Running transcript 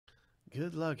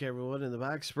Good luck, everyone, in the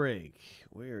box break.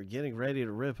 We are getting ready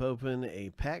to rip open a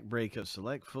pack break of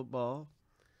Select Football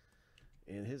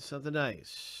and hit something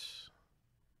nice.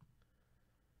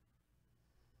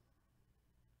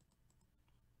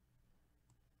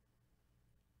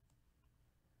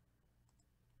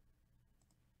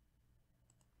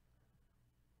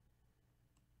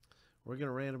 We're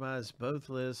going to randomize both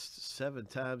lists 7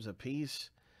 times a piece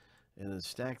and then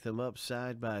stack them up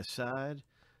side by side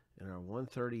in our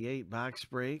 138 box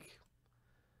break.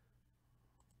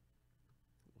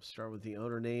 We'll start with the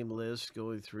owner name list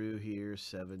going through here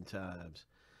 7 times.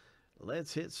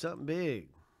 Let's hit something big.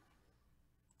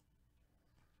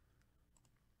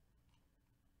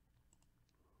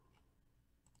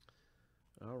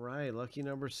 All right, lucky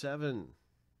number 7.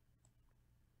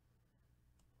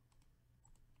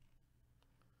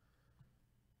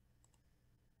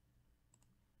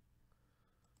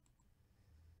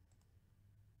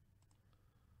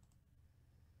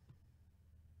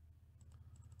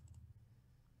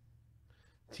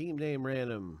 Team name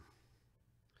random.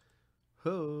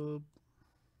 Hope.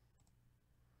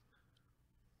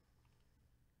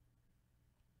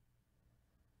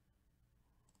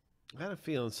 I had a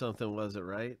feeling something wasn't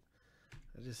right.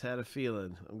 I just had a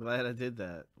feeling. I'm glad I did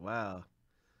that. Wow.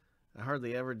 I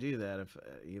hardly ever do that.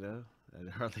 I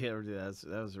hardly ever do that.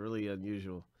 That was really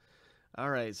unusual. All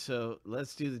right, so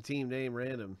let's do the team name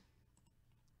random.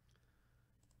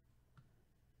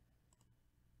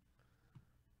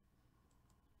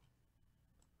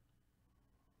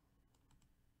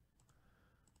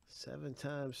 Seven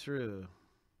times through.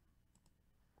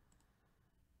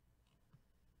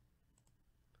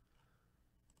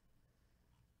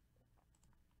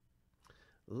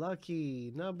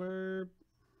 Lucky number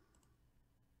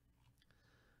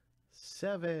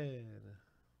 7.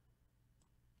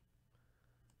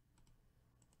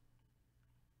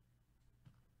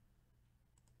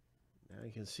 Now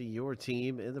you can see your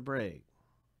team in the break.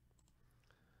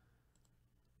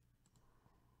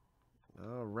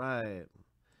 All right.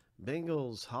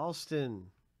 Bengals, Halston.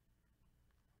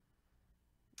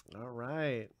 All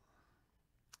right.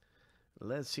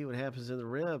 Let's see what happens in the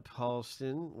rip.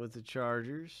 Halston with the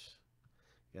Chargers.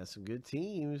 Got some good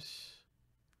teams.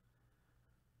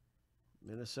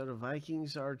 Minnesota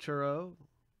Vikings, Arturo.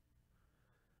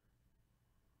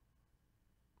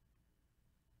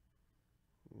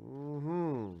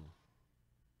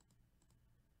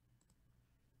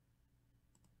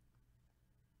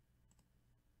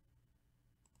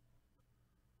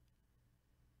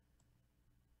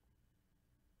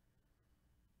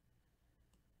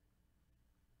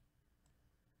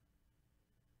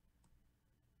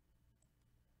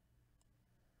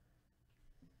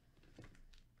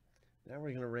 Now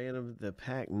we're going to random the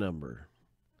pack number.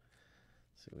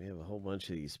 So we have a whole bunch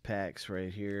of these packs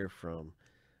right here from,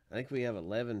 I think we have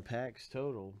 11 packs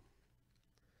total.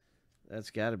 That's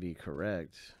got to be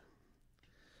correct.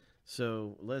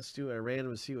 So let's do a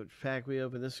random and see what pack we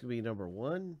open. This will be number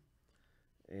 1.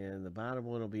 And the bottom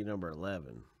one will be number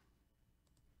 11.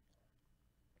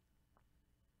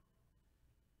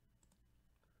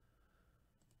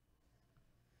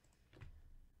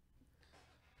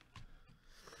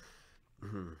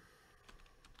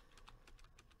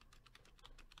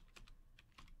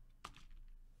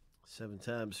 Seven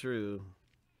times through.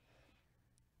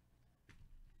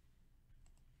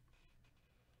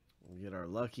 We'll get our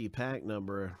lucky pack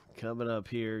number coming up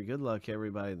here. Good luck,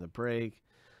 everybody, in the break.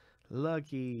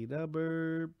 Lucky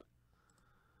number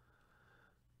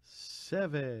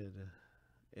 7.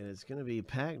 And it's going to be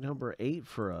pack number 8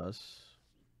 for us.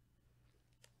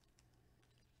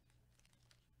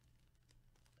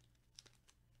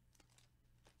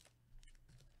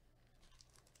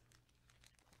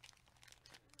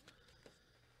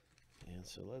 And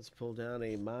so let's pull down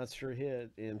a monster hit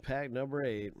in pack number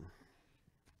 8.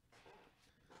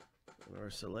 Our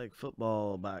Select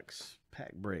Football box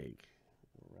pack break.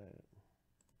 All right.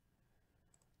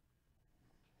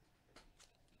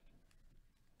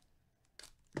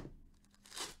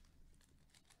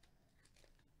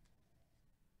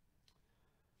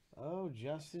 Oh,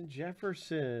 Justin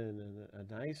Jefferson. A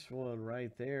nice one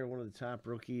right there. One of the top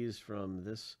rookies from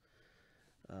this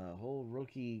whole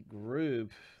rookie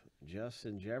group.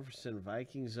 Justin Jefferson,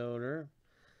 Vikings owner,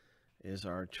 is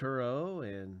Arturo,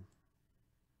 and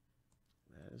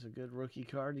that is a good rookie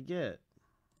card to get.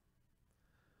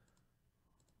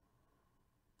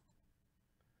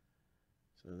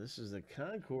 So this is the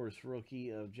concourse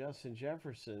rookie of Justin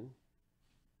Jefferson.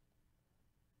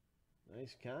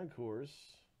 Nice concourse.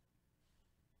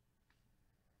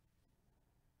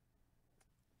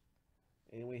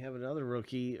 And we have another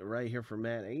rookie right here for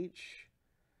Matt H.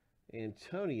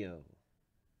 Antonio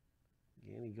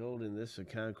Danny Golden, this is a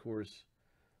concourse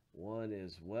one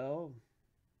as well.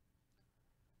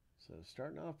 So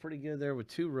starting off pretty good there with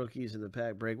 2 rookies in the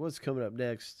pack break. What's coming up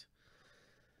next?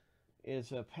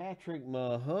 It's a Patrick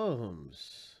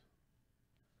Mahomes.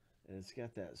 And it's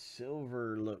got that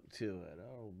silver look to it.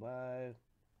 Oh, my.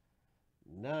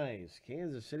 Nice.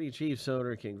 Kansas City Chiefs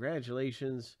owner,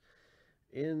 congratulations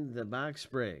in the box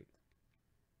break.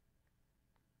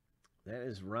 That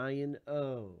is Ryan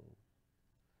O.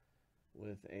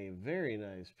 with a very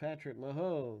nice Patrick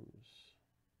Mahomes.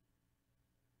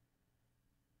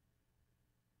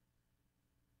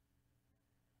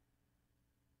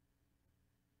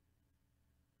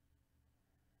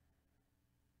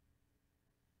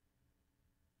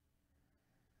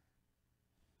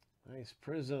 Nice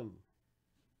prism.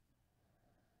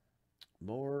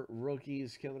 More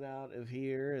rookies coming out of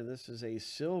here. And this is a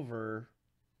silver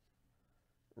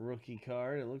rookie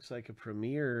card. It looks like a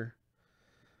premier.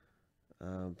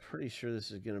 I'm pretty sure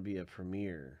this is going to be a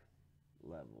premier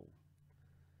level.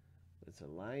 It's a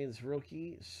Lions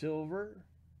rookie, silver.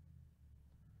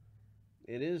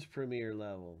 It is premier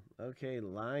level. Okay,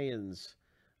 Lions,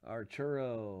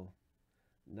 Arturo.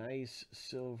 Nice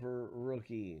silver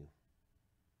rookie.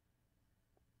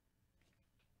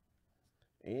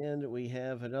 And we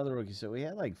have another rookie. So we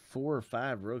had like 4 or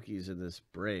 5 rookies in this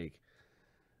break.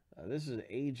 This is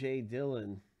A.J.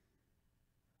 Dillon.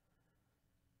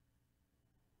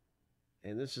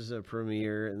 And this is a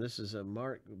premier. And this is a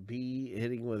Mark B.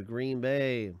 hitting with Green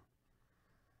Bay.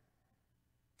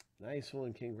 Nice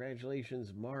one.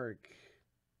 Congratulations, Mark.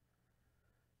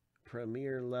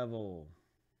 Premier level.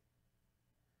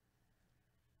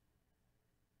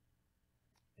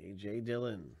 A.J.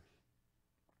 Dillon.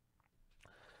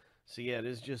 So, yeah, it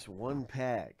is just 1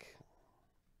 pack.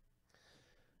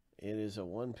 It is a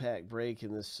 1-pack break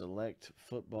in this select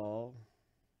football.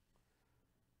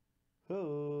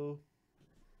 Oh.